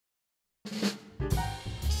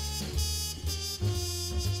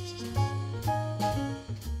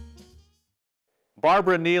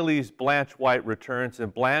Barbara Neely's Blanche White returns in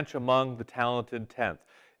Blanche Among the Talented 10th.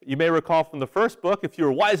 You may recall from the first book, if you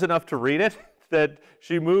were wise enough to read it, that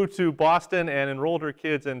she moved to Boston and enrolled her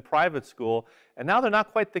kids in private school, and now they're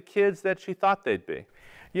not quite the kids that she thought they'd be.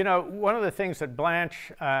 You know, one of the things that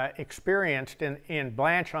Blanche experienced in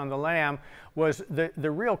Blanche on the Lam was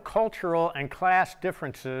the real cultural and class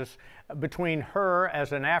differences between her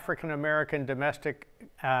as an African-American domestic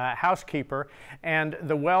housekeeper and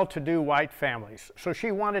the well-to-do white families. So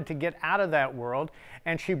she wanted to get out of that world,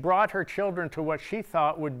 and she brought her children to what she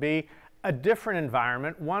thought would be a different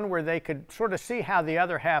environment, one where they could sort of see how the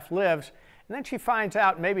other half lives. And then she finds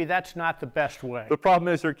out maybe that's not the best way. The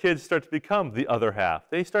problem is her kids start to become the other half.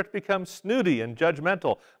 They start to become snooty and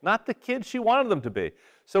judgmental, not the kids she wanted them to be.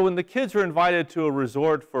 So when the kids are invited to a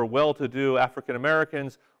resort for well-to-do African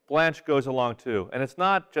Americans, Blanche goes along too. And it's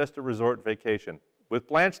not just a resort vacation. With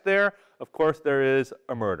Blanche there, of course, there is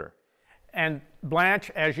a murder. And Blanche,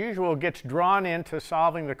 as usual, gets drawn into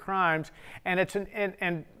solving the crimes.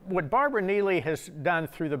 And what Barbara Neely has done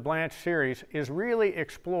through the Blanche series is really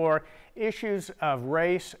explore issues of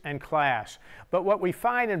race and class. But what we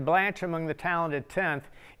find in Blanche Among the Talented 10th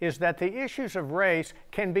is that the issues of race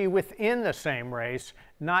can be within the same race,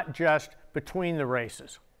 not just between the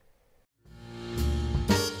races.